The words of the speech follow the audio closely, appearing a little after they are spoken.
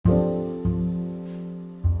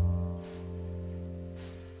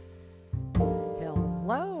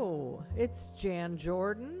It's Jan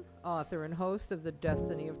Jordan, author and host of the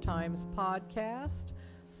Destiny of Times podcast.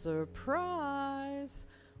 Surprise!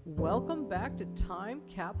 Welcome back to Time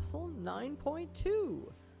Capsule 9.2,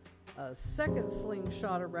 a second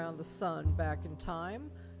slingshot around the sun back in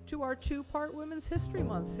time to our two-part Women's History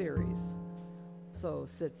Month series. So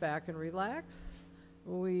sit back and relax.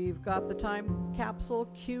 We've got the time capsule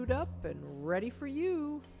queued up and ready for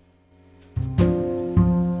you.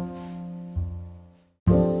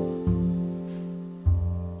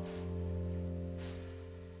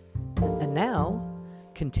 And now,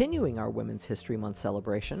 continuing our Women's History Month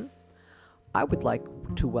celebration, I would like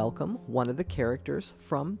to welcome one of the characters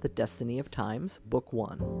from the Destiny of Times, Book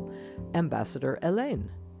 1, Ambassador Hélène,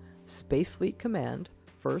 Space Fleet Command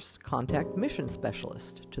First Contact Mission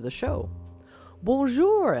Specialist, to the show.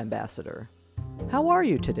 Bonjour, Ambassador. How are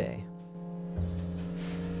you today?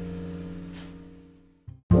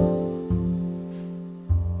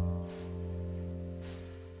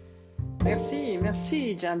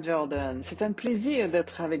 Merci, Jan Jordan. C'est un plaisir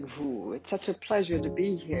d'être avec vous. It's such a pleasure to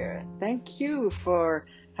be here. Thank you for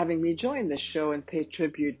having me join the show and pay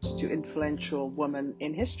tribute to influential women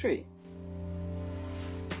in history.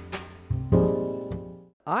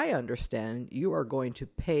 I understand you are going to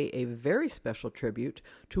pay a very special tribute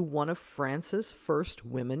to one of France's first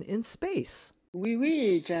women in space.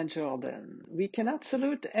 Oui, Jan Jordan. We cannot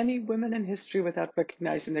salute any women in history without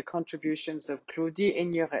recognizing the contributions of Claudie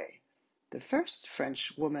Aigneret, the first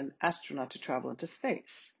French woman astronaut to travel into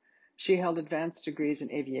space. She held advanced degrees in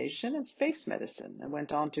aviation and space medicine and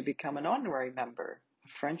went on to become an honorary member of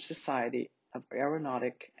French Society of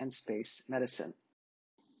Aeronautic and Space Medicine.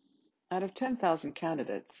 Out of 10,000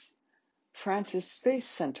 candidates, France's Space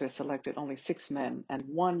Center selected only 6 men and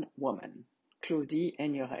 1 woman, Claudie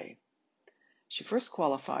Aigneret. She first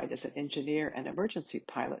qualified as an engineer and emergency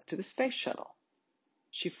pilot to the space shuttle.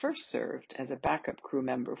 She first served as a backup crew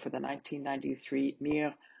member for the 1993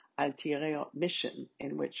 Mir Altireo mission,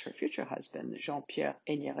 in which her future husband, Jean-Pierre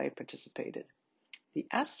Aigneret, participated. The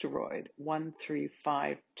asteroid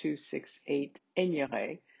 135268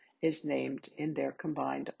 Aigneret is named in their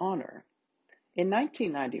combined honor. In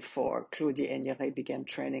 1994, Claudie Aigneret began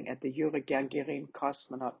training at the Yuri Gagarin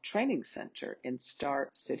Cosmonaut Training Center in Star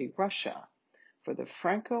City, Russia, for the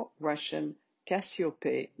Franco-Russian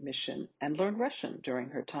Cassiope mission and learned Russian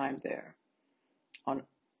during her time there. On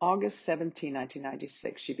August 17,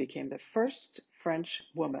 1996, she became the first French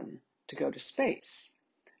woman to go to space,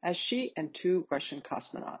 as she and 2 Russian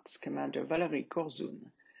cosmonauts, Commander Valery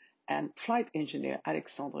Korzun and flight engineer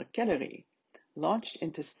Alexandre Kellery, launched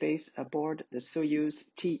into space aboard the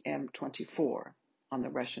Soyuz TM-24 on the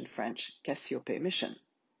Russian-French Cassiope mission.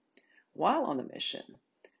 While on the mission,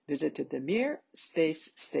 visited the Mir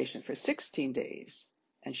space station for 16 days,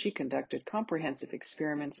 and she conducted comprehensive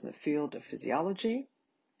experiments in the field of physiology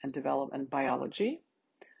and development biology,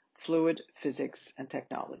 fluid physics, and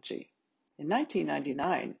technology. In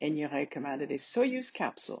 1999, Aigneret commanded a Soyuz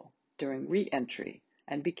capsule during re-entry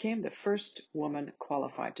and became the first woman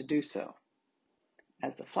qualified to do so.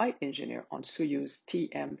 As the flight engineer on Soyuz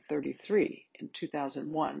TM-33 in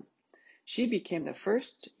 2001, she became the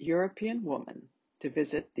first European woman to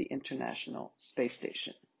visit the International Space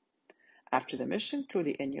Station. After the mission,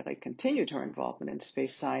 Claudie Aigneret continued her involvement in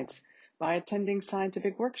space science by attending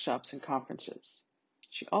scientific workshops and conferences.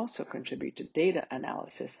 She also contributed data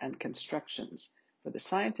analysis and constructions for the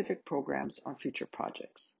scientific programs on future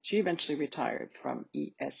projects. She eventually retired from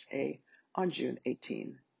ESA on June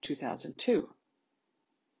 18, 2002.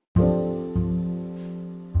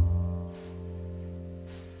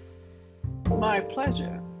 My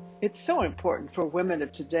pleasure. It's so important for women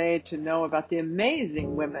of today to know about the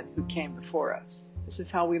amazing women who came before us. This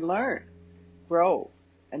is how we learn, grow,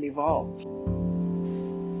 and evolve.